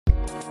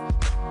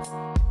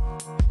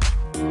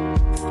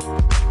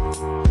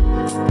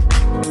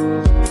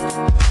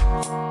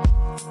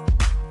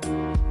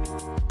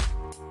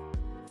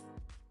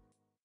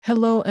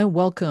Hello and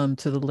welcome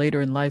to the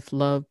Later in Life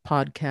Love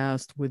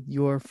podcast with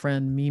your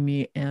friend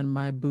Mimi and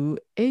my boo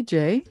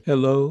AJ.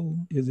 Hello,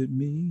 is it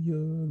me you're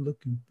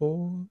looking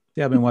for?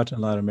 Yeah, I've been watching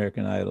a lot of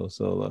American Idol,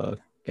 so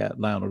got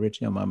Lionel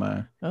Richie on my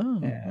mind.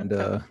 Oh, And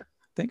okay.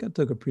 I think I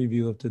took a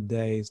preview of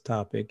today's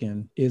topic.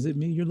 And is it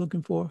me you're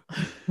looking for?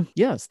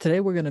 Yes, today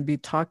we're going to be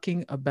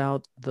talking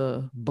about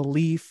the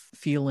belief,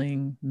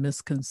 feeling,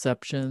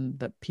 misconception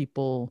that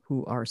people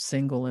who are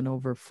single and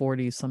over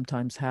 40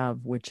 sometimes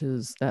have, which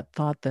is that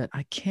thought that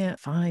I can't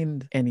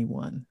find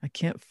anyone. I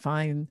can't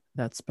find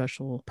that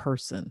special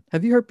person.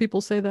 Have you heard people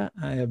say that?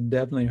 I have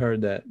definitely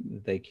heard that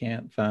they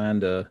can't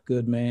find a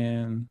good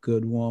man,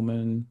 good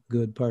woman,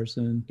 good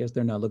person. Guess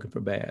they're not looking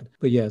for bad.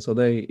 But yeah, so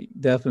they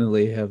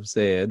definitely have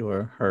said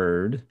or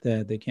heard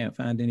that they can't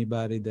find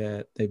anybody,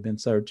 that they've been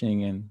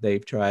searching and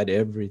they've tried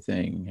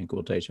everything in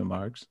quotation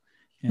marks,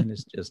 and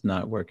it's just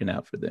not working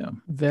out for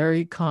them.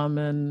 Very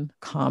common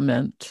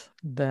comment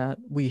that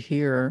we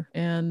hear.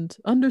 And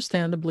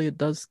understandably, it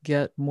does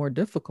get more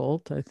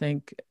difficult, I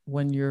think,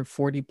 when you're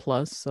 40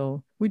 plus.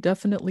 So we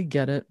definitely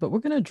get it, but we're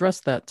going to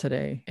address that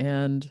today.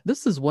 And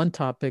this is one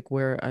topic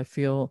where I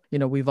feel,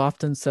 we've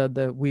often said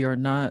that we are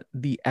not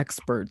the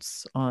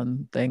experts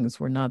on things.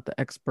 We're not the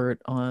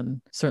expert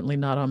on, certainly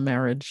not on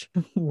marriage.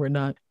 We're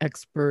not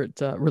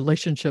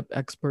relationship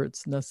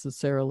experts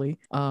necessarily.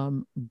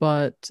 When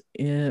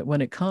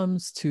it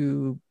comes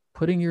to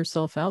putting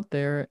yourself out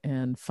there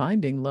and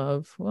finding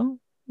love, well,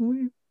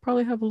 we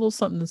probably have a little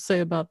something to say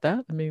about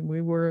that. I mean,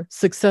 we were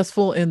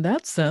successful in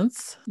that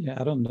sense. Yeah,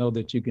 I don't know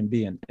that you can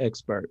be an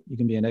expert. You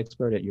can be an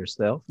expert at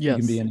yourself. You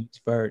can be Yes. an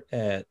expert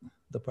at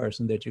the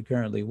person that you're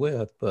currently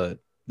with, but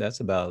that's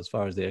about as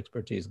far as the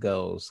expertise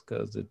goes,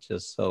 because it's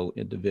just so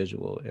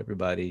individual.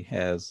 Everybody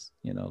has,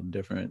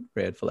 different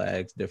red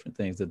flags, different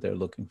things that they're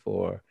looking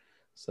for.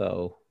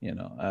 So,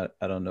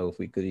 I don't know if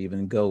we could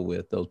even go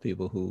with those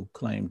people who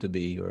claim to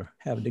be or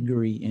have a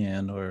degree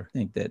in or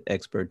think that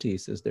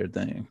expertise is their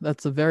thing.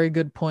 That's a very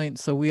good point.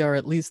 So we are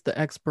at least the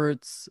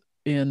experts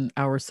in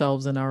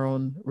ourselves and our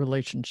own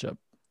relationship.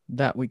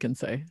 That we can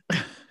say.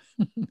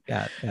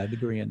 Got a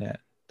degree in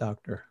that,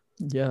 doctor.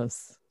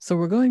 Yes. So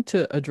we're going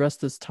to address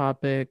this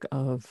topic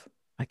of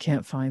I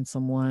can't find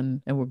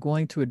someone, and we're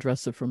going to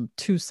address it from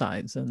two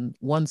sides. And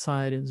one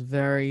side is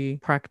very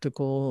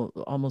practical,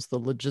 almost the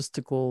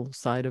logistical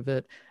side of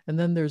it. And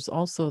then there's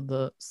also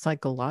the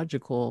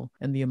psychological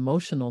and the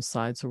emotional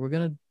side. So we're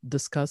going to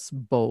discuss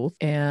both.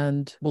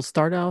 And we'll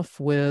start off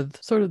with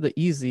sort of the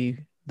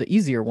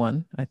easier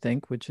one, I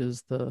think, which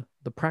is the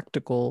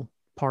practical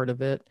part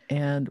of it.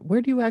 And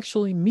where do you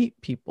actually meet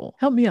people?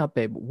 Help me out,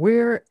 babe.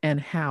 Where and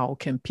how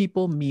can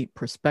people meet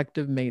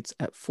prospective mates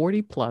at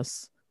 40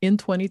 plus in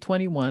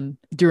 2021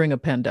 during a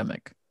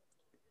pandemic?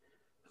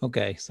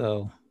 Okay,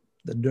 so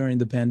during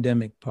the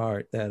pandemic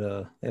part,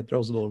 that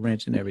throws a little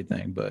wrench in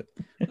everything. But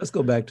let's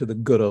go back to the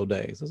good old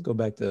days. Let's go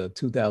back to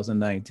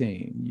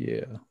 2019.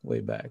 Yeah, way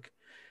back.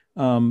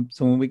 So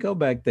when we go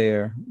back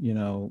there,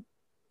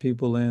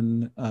 people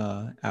in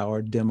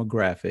our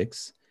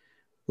demographics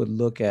would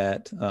look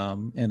at,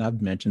 and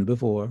I've mentioned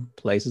before,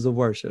 places of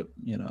worship,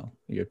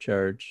 your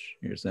church,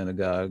 your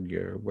synagogue,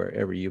 your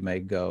wherever you may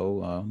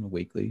go on a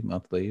weekly,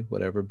 monthly,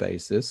 whatever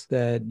basis,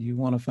 that you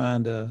want to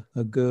find a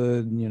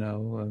good,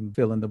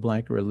 fill in the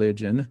blank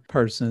religion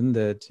person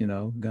that's,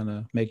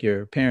 gonna make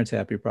your parents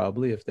happy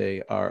probably if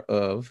they are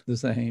of the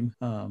same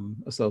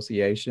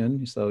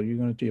association. So you're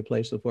going to do your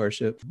place of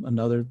worship.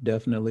 Another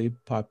definitely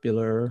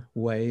popular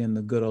way in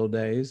the good old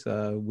days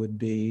would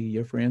be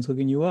your friends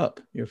hooking you up,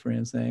 your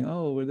friends saying,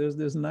 oh, well, there's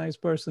this nice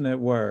person at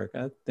work.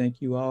 I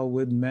think you all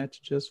would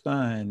match just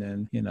fine.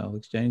 And,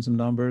 exchange some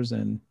numbers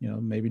and,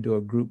 maybe do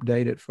a group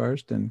date at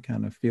first and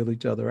kind of feel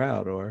each other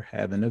out, or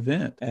have an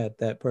event at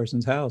that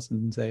person's house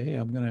and say, hey,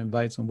 I'm going to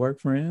invite some work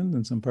friends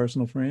and some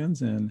personal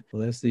friends and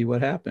let's see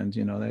what happens.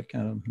 That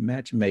kind of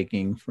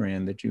matchmaking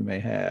friend that you may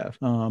have.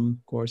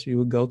 Of course, you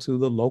would go to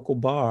the local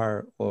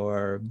bar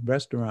or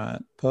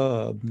restaurant,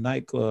 pub,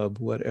 nightclub,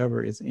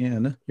 whatever is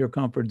in your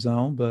comfort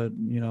zone, but,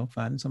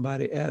 finding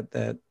somebody at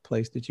that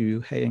place that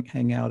you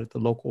hang out at, the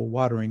local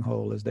watering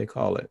hole, as they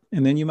call it.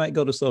 And then you might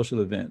go to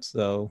social events.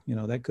 So,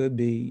 that could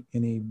be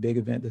any big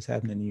event that's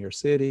happening in your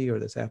city or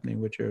that's happening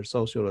with your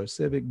social or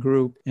civic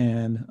group.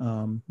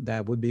 And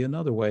that would be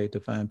another way to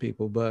find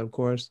people. But of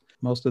course,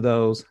 most of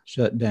those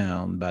shut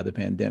down by the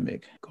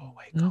pandemic. Go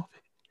away, COVID.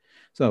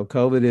 So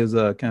COVID is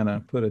kind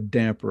of put a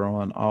damper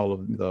on all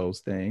of those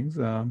things.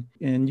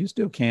 And you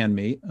still can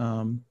meet,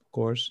 of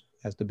course,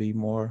 has to be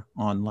more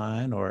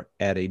online or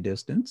at a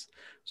distance,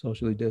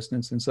 socially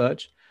distanced and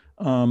such.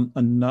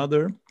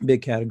 Another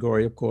big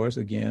category, of course,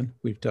 again,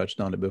 we've touched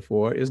on it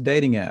before, is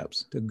dating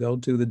apps. To go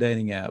to the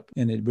dating app.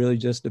 And it really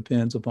just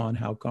depends upon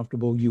how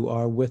comfortable you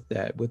are with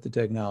that, with the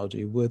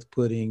technology, with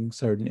putting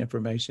certain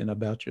information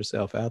about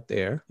yourself out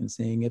there and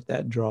seeing if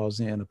that draws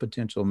in a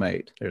potential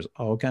mate. There's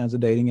all kinds of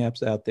dating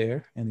apps out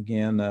there. And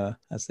again,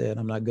 I said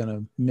I'm not going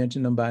to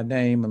mention them by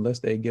name unless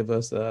they give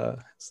us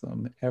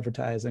some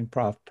advertising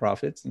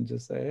profits and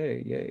just say,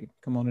 hey, yay,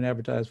 come on and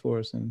advertise for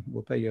us and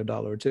we'll pay you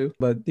 $1 or $2.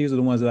 But these are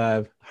the ones that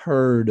I've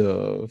heard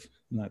of,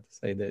 not to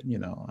say that,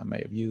 I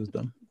may have used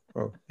them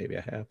or maybe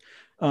I have.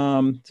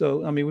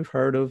 So, I mean, we've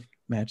heard of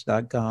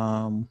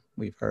Match.com,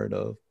 we've heard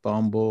of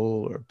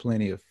Bumble or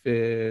Plenty of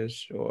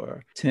Fish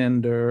or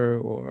Tinder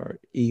or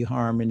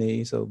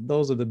eHarmony. So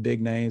those are the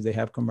big names. They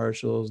have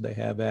commercials, they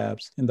have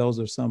apps, and those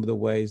are some of the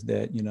ways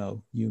that,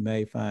 you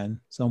may find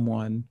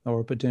someone or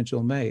a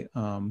potential mate.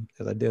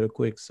 As I did a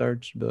quick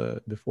search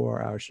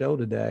before our show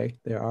today,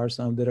 there are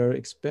some that are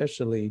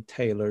especially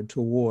tailored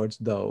towards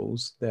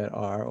those that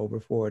are over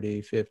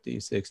 40, 50,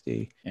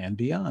 60, and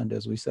beyond,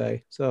 as we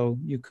say. So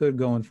you could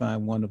go and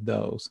find one of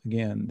those.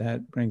 Again,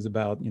 that brings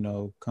about,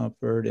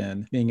 comfort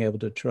and being able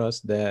to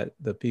trust that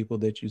the people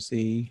that you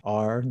see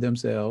are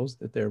themselves,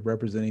 that they're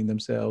representing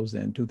themselves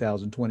in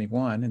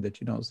 2021, and that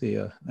you don't see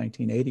a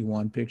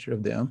 1981 picture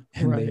of them.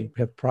 And right. They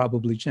have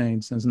probably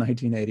changed since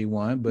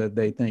 1981, but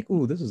they think,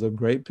 ooh, this is a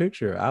great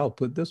picture. I'll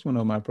put this one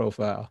on my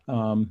profile.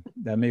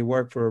 That may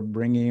work for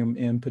bringing them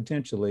in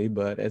potentially,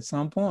 but at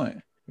some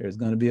point, there's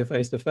going to be a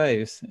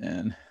face-to-face,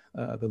 and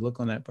the look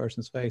on that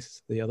person's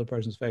face, the other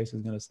person's face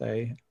is going to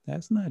say,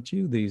 that's not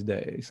you these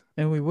days.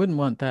 And we wouldn't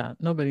want that.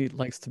 Nobody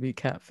likes to be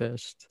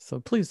catfished. So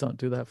please don't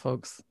do that,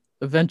 folks.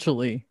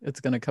 Eventually, it's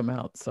going to come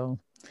out. So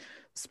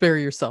spare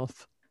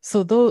yourself.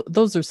 So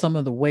those are some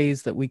of the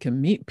ways that we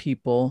can meet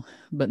people.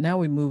 But now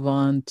we move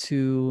on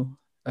to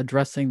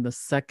addressing the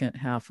second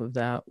half of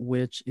that,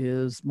 which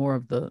is more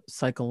of the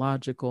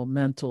psychological,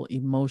 mental,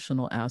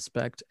 emotional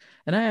aspect.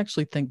 And I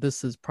actually think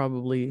this is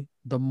probably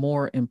the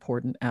more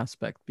important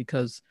aspect,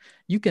 because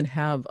you can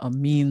have a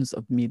means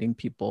of meeting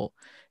people.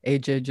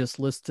 AJ just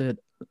listed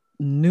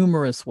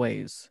numerous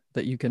ways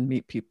that you can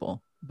meet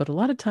people. But a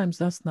lot of times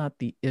that's not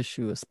the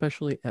issue,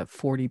 especially at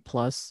 40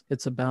 plus.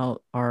 It's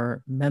about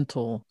our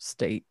mental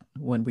state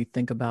when we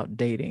think about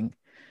dating.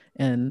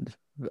 And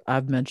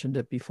I've mentioned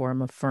it before,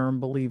 I'm a firm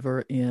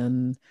believer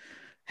in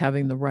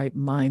having the right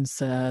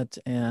mindset.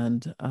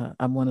 And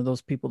I'm one of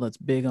those people that's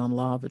big on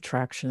law of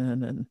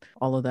attraction and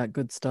all of that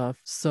good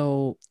stuff.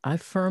 So I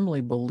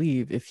firmly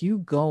believe if you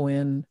go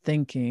in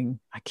thinking,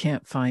 I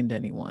can't find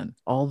anyone,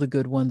 all the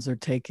good ones are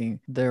taking,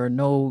 there are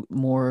no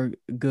more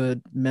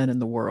good men in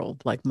the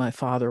world like my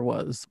father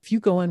was. If you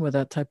go in with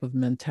that type of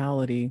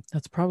mentality,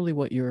 that's probably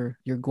what you're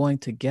going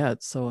to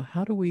get. So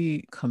how do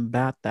we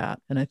combat that?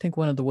 And I think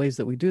one of the ways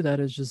that we do that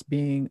is just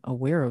being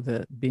aware of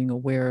it, being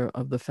aware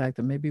of the fact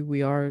that maybe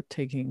we are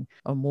taking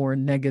a more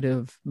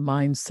negative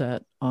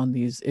mindset on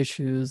these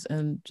issues,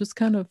 and just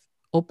kind of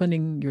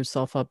opening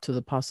yourself up to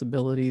the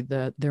possibility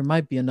that there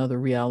might be another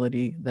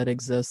reality that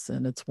exists,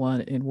 and it's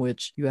one in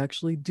which you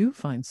actually do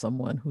find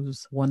someone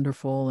who's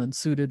wonderful and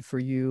suited for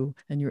you,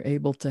 and you're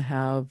able to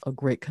have a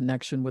great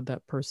connection with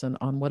that person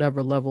on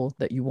whatever level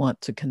that you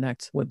want to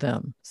connect with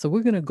them. So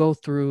we're going to go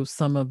through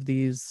some of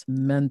these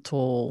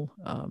mental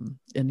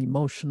and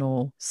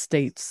emotional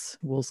states,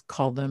 we'll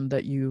call them,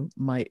 that you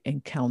might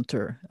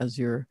encounter as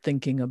you're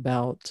thinking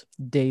about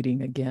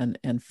dating again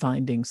and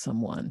finding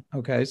someone.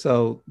 Okay,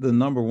 so the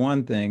number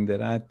one thing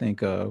that I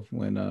think of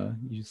when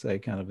you say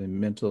kind of in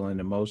mental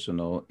and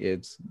emotional,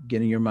 it's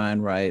getting your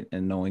mind right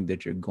and knowing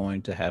that you're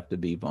going to have to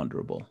be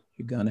vulnerable.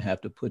 You're going to have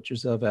to put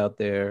yourself out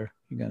there.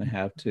 You're going to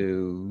have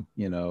to,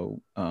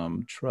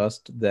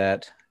 trust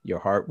that your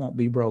heart won't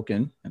be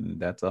broken. And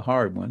that's a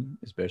hard one,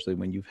 especially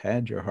when you've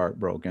had your heart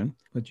broken.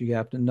 But you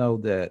have to know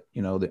that,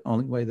 the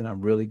only way that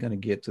I'm really going to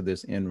get to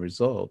this end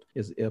result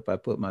is if I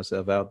put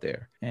myself out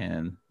there.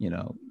 And,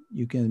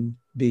 you can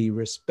be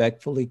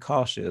respectfully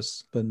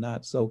cautious, but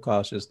not so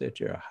cautious that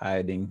you're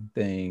hiding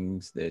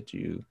things, that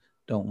you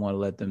don't want to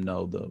let them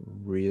know the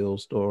real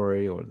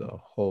story or the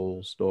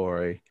whole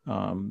story.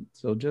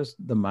 So just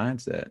the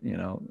mindset,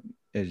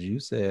 as you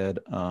said,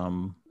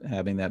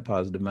 having that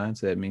positive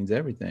mindset means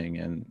everything.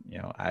 And,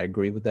 I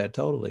agree with that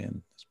totally.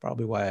 And that's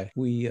probably why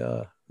we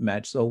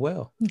match so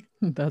well.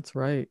 That's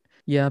right.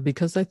 Yeah,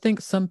 because I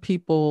think some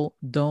people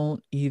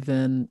don't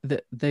even,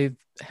 they've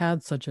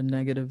had such a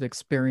negative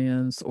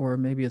experience, or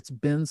maybe it's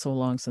been so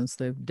long since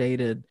they've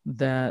dated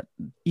that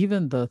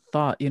even the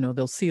thought,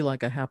 they'll see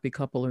like a happy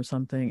couple or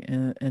something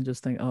and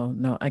just think, oh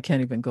no, I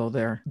can't even go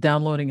there.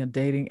 Downloading a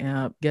dating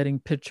app, getting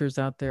pictures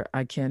out there,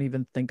 I can't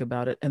even think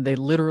about it. And they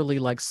literally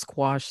like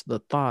squash the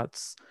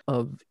thoughts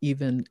of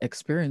even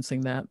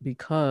experiencing that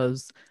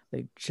because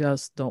they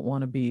just don't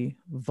want to be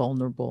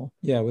vulnerable.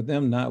 Yeah, with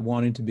them not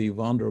wanting to be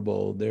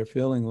vulnerable, they're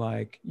feeling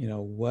like,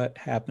 what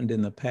happened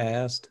in the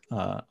past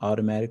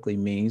automatically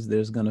means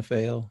there's going to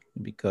fail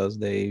because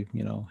they,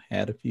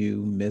 had a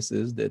few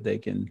misses that they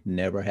can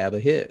never have a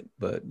hit.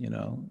 But,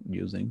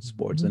 using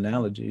sports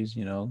analogies,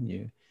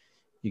 you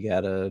you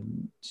gotta,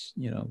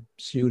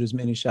 shoot as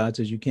many shots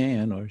as you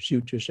can, or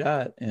shoot your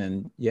shot.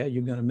 And yeah,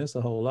 you're gonna miss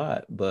a whole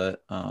lot,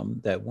 but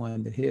that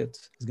one that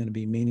hits is gonna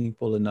be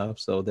meaningful enough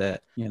so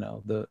that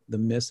the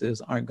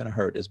misses aren't gonna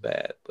hurt as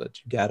bad. But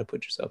you got to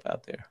put yourself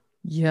out there.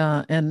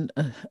 Yeah, and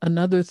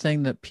another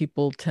thing that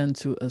people tend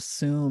to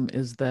assume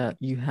is that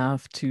you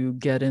have to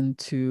get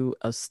into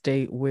a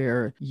state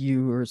where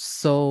you're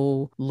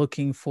so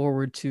looking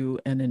forward to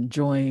and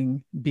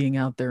enjoying being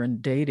out there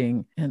and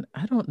dating. And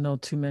I don't know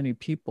too many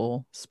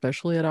people,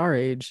 especially at our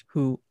age,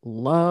 who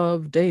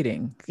love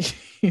dating.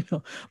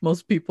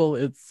 Most people,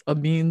 it's a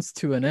means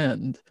to an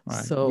end.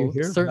 Right. So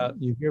certain,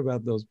 You hear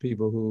about those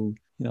people who,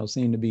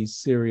 seem to be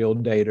serial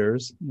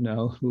daters,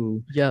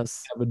 who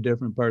yes. have a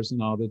different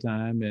person all the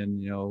time,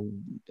 and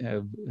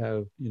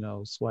have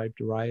swiped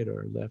right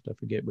or left. I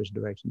forget which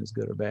direction is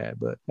good or bad,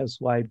 but have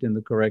swiped in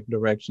the correct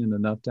direction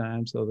enough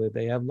times so that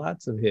they have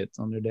lots of hits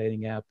on their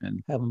dating app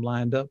and have them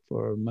lined up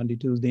for Monday,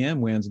 Tuesday,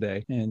 and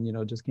Wednesday, and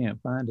just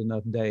can't find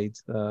enough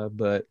dates.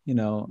 But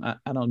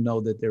I don't know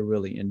that they're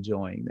really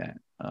enjoying that.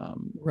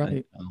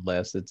 Right.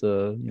 Unless it's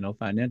a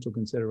financial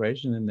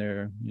consideration, and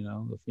they're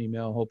the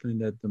female hoping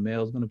that the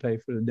male's going to pay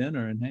for the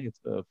dinner, and hey, it's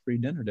a free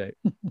dinner date.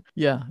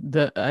 Yeah,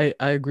 I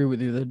agree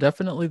with you. There are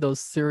definitely those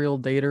serial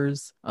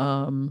daters.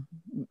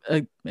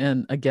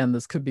 And again,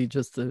 this could be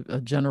just a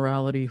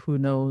generality, who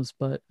knows?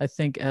 But I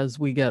think as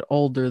we get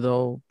older,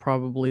 though,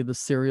 probably the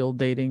serial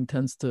dating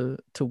tends to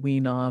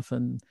wean off,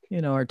 and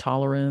our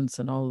tolerance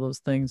and all of those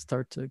things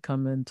start to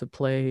come into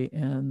play,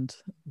 and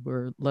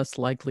we're less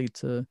likely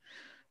to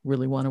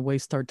really want to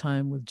waste our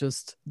time with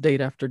just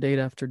date after date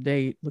after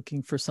date,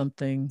 looking for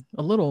something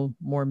a little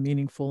more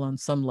meaningful on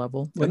some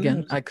level.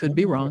 Again, I could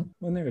be wrong.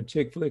 When there a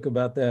chick flick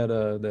about that,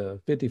 the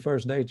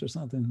 51st dates or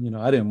something,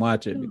 I didn't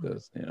watch it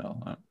because,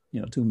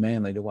 I'm too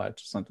manly to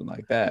watch something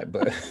like that.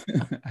 But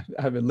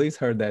I've at least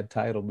heard that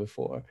title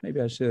before.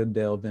 Maybe I should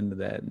delve into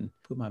that and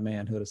put my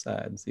manhood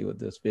aside and see what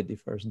this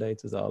 51st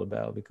dates is all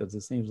about, because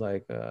it seems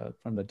like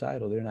from the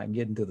title, they're not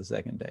getting to the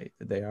second date,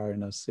 that they are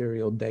in a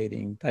serial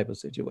dating type of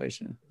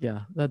situation.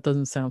 Yeah, that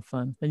doesn't sound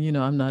fun. And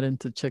I'm not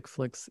into chick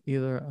flicks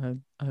either.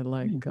 I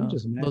like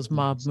those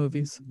mob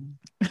movies.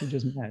 We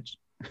just match.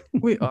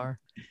 We are.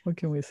 What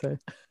can we say?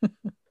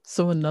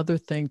 So another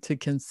thing to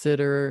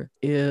consider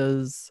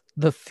is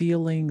the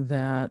feeling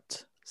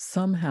that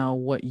somehow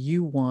what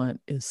you want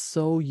is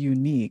so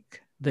unique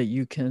that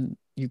you can't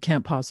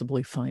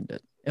possibly find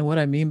it. And what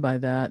I mean by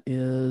that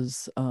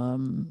is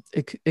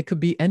it could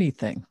be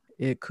anything.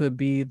 It could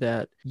be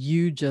that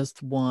you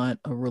just want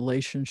a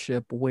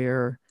relationship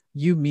where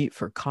you meet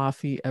for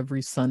coffee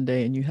every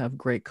Sunday and you have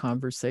great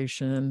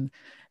conversation,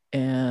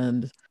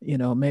 and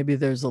maybe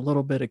there's a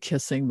little bit of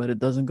kissing, but it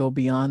doesn't go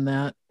beyond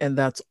that, and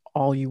that's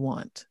all you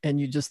want.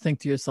 And you just think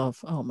to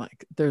yourself, oh my,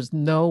 there's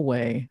no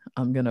way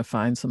I'm going to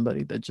find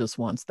somebody that just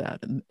wants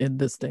that in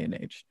this day and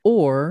age.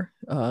 Or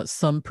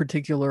some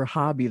particular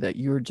hobby that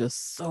you're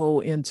just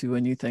so into,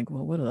 and you think,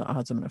 well, what are the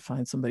odds I'm going to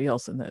find somebody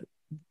else in that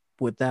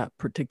with that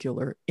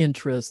particular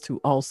interest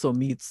who also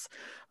meets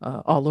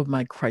all of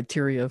my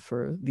criteria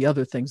for the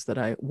other things that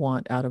I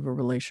want out of a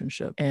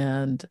relationship.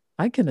 And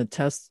I can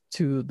attest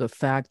to the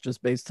fact,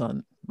 just based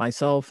on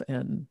myself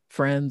and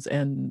friends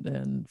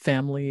and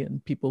family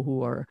and people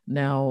who are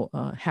now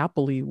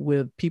happily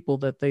with people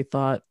that they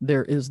thought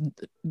there is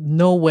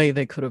no way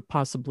they could have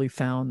possibly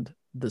found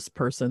this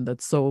person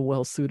that's so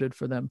well suited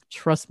for them.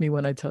 Trust me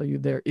when I tell you,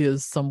 there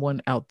is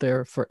someone out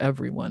there for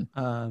everyone.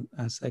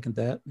 I second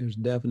that. There's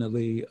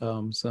definitely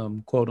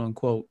some quote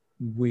unquote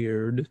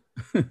weird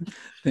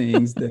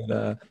things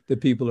that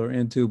people are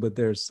into, but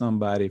there's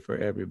somebody for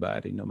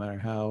everybody, no matter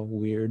how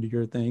weird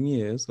your thing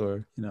is,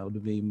 or to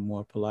be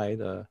more polite,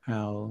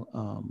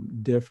 how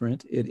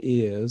different it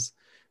is.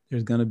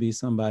 There's going to be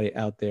somebody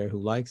out there who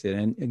likes it.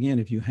 And again,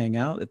 if you hang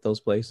out at those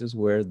places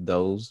where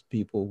those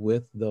people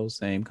with those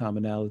same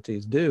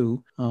commonalities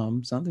do,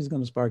 something's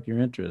going to spark your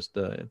interest.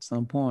 At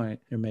some point,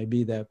 there may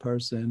be that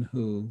person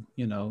who,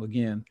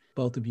 again,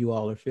 both of you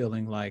all are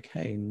feeling like,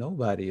 hey,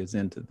 nobody is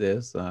into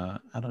this. I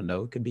don't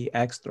know, it could be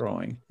axe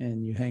throwing,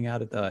 and you hang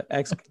out at the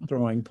axe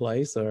throwing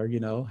place, or,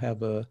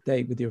 have a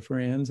date with your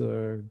friends,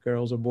 or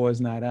girls or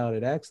boys night out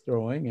at axe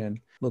throwing, and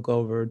look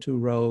over 2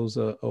 rows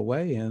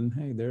away, and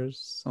hey, there's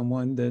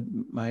someone that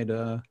might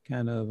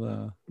kind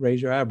of raise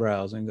your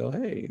eyebrows and go,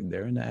 hey,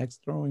 they're in the axe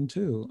throwing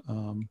too.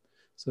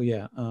 So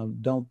yeah,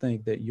 don't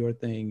think that your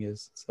thing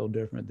is so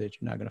different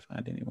that you're not going to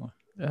find anyone.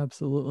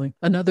 Absolutely.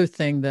 Another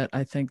thing that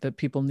I think that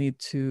people need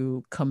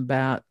to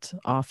combat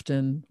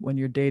often when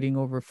you're dating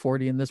over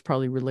 40, and this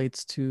probably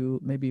relates to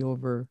maybe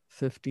over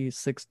 50,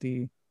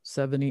 60,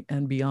 70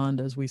 and beyond,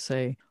 as we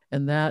say,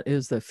 and that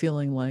is the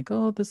feeling like,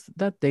 oh,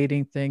 that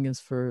dating thing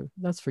that's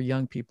for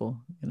young people.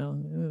 We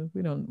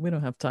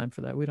don't have time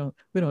for that. We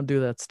don't do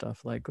that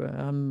stuff. Like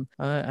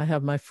I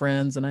have my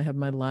friends, and I have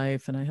my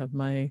life, and I have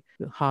my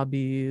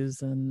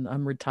hobbies, and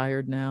I'm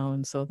retired now,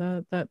 and so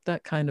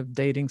that kind of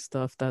dating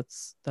stuff,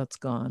 that's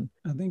gone.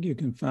 I think you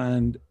can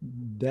find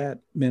that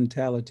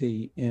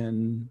mentality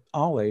in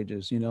all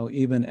ages,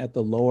 even at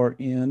the lower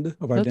end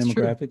of our That's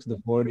true. demographics,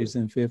 the 40s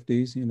and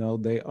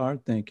 50s, they are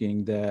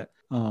thinking that,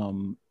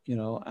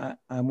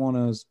 I want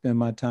to spend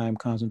my time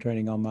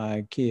concentrating on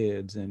my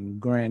kids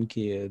and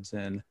grandkids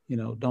and,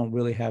 don't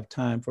really have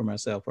time for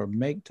myself or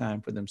make time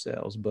for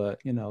themselves. But,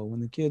 when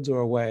the kids are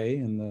away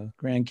and the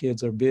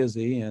grandkids are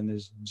busy and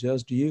there's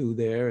just you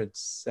there at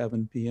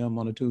 7 p.m.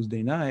 on a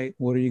Tuesday night,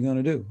 what are you going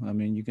to do? I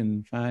mean, you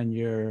can find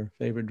your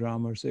favorite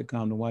drama or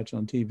sitcom to watch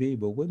on TV,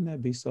 but wouldn't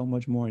that be so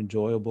much more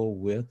enjoyable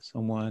with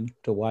someone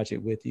to watch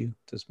it with you,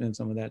 to spend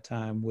some of that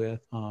time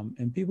with?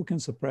 And people can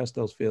suppress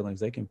those feelings.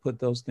 They can put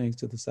those things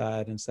to the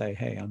side and say,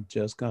 hey, I'm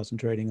just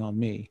concentrating on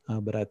me.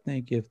 But I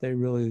think if they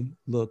really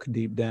look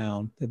deep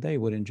down, that they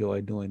would enjoy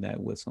doing that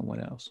with someone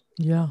else.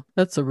 Yeah,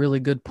 that's a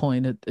really good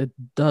point. It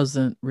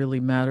doesn't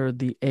really matter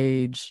the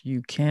age.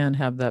 You can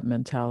have that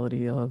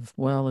mentality of,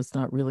 well, it's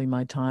not really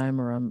my time,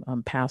 or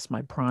I'm past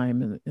my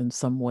prime in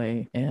some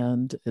way.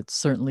 And it's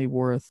certainly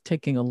worth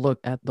taking a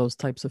look at those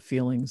types of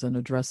feelings and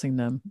addressing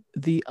them.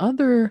 The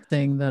other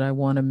thing that I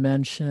want to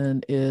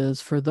mention is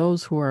for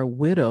those who are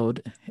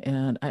widowed,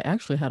 and I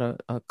actually had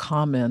a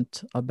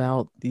comment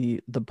about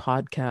the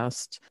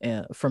podcast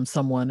from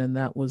someone, and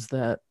that was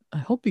that I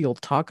hope you'll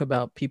talk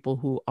about people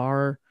who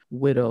are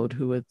widowed,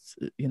 who it's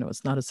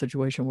not a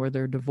situation where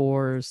they're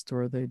divorced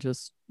or they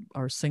just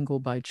are single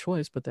by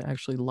choice, but they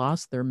actually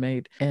lost their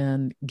mate,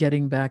 and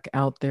getting back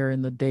out there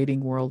in the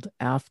dating world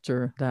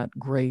after that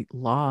great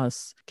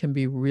loss can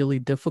be really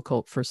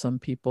difficult for some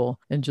people.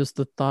 And just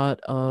the thought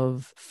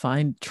of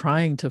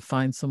trying to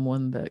find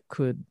someone that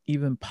could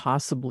even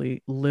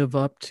possibly live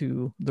up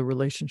to the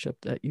relationship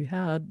that you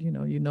had,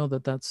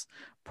 that's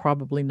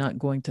probably not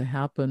going to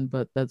happen,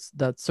 but that's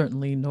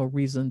certainly no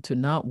reason to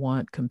not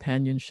want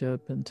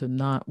companionship and to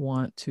not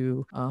want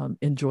to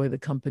enjoy the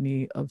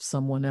company of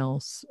someone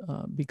else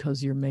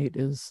because your mate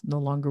is no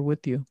longer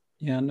with you.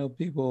 Yeah, I know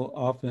people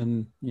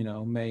often,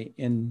 may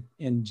in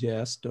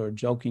jest or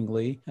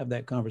jokingly have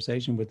that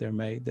conversation with their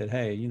mate that,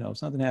 hey, if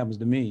something happens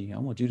to me, I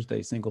want you to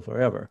stay single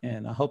forever.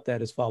 And I hope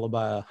that is followed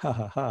by a ha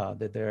ha ha,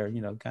 that they're,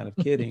 kind of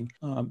kidding.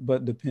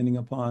 But depending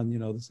upon,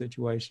 the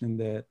situation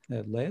that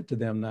led to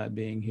them not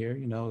being here,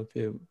 if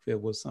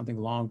it was something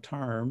long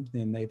term,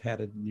 then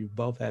you've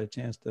both had a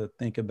chance to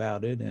think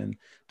about it and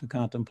to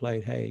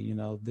contemplate, hey,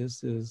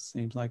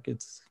 seems like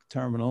it's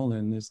terminal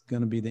and it's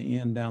going to be the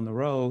end down the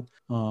road.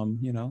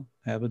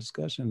 Have a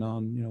discussion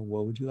on,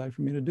 what would you like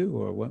for me to do,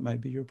 or what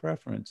might be your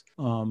preference?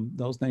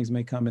 Those things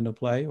may come into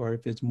play, or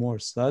if it's more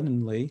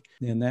suddenly,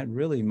 then that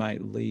really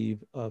might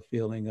leave a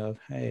feeling of,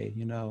 hey,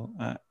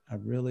 I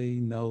really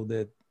know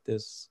that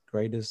this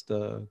greatest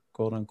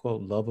quote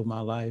unquote love of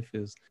my life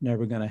is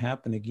never going to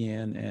happen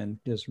again, and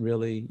just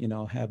really,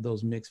 have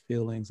those mixed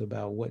feelings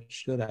about what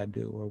should I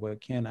do or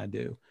what can I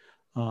do.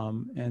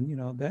 And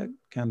that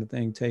kind of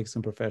thing takes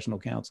some professional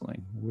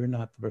counseling. We're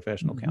not the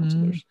professional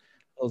counselors.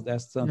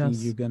 That's something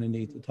you're going to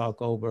need to talk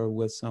over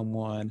with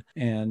someone.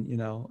 And,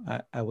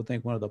 I would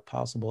think one of the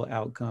possible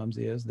outcomes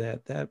is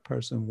that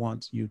person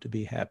wants you to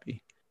be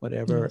happy.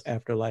 Whatever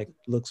afterlife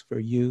looks for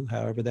you,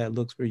 however that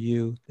looks for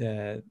you,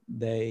 that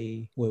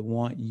they would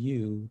want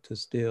you to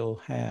still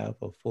have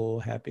a full,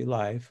 happy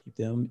life, keep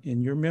them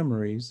in your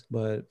memories,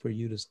 but for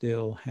you to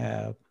still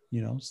have,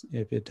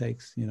 if it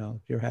takes,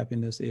 if your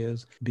happiness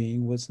is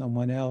being with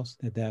someone else,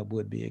 that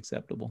would be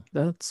acceptable.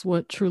 That's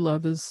what true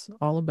love is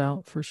all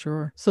about, for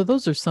sure. So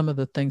those are some of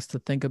the things to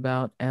think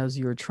about as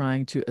you're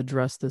trying to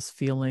address this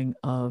feeling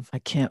of, I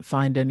can't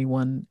find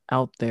anyone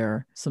out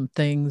there. Some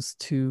things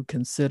to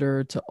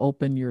consider to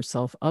open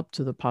yourself up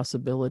to the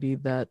possibility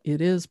that it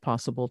is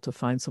possible to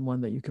find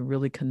someone that you can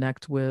really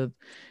connect with,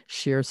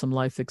 share some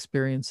life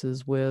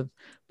experiences with,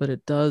 but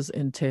it does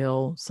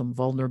entail some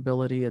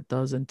vulnerability. It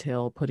does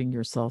entail putting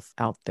yourself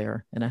out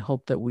there. And I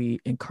hope that we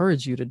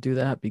encourage you to do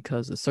that,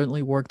 because it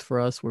certainly worked for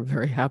us. We're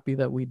very happy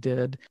that we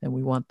did. And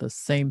we want the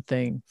same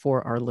thing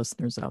for our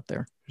listeners out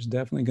there. There's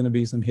definitely going to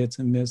be some hits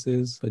and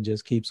misses, but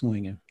just keep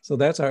swinging. So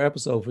that's our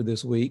episode for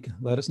this week.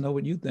 Let us know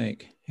what you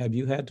think. Have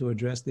you had to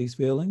address these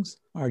feelings?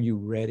 Are you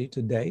ready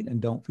to date and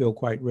don't feel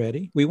quite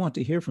ready? We want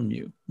to hear from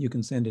you. You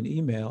can send an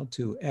email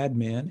to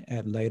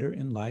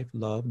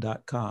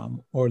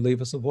admin@laterinlifelove.com or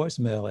leave us a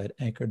voicemail at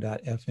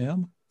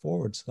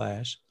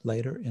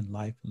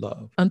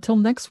anchor.fm/laterinlifelove. Until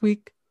next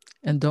week.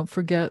 And don't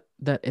forget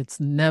that it's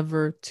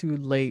never too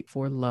late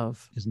for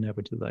love. It's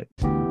never too late.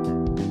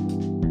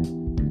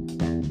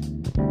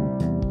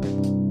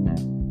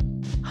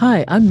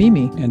 Hi, I'm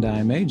Mimi. And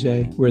I'm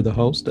AJ. We're the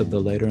host of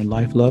the Later in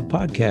Life Love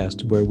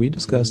podcast, where we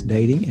discuss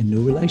dating and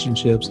new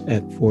relationships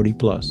at 40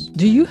 plus.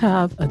 Do you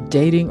have a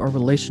dating or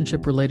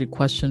relationship related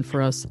question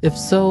for us? If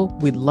so,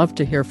 we'd love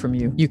to hear from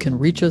you. You can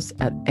reach us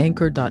at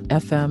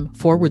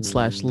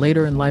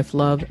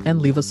anchor.fm/laterinlifelove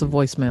and leave us a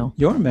voicemail.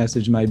 Your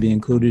message might be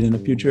included in a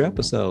future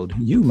episode.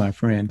 You, my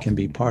friend, can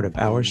be part of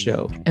our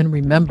show. And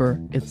remember,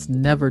 it's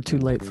never too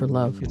late for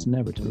love. It's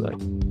never too late.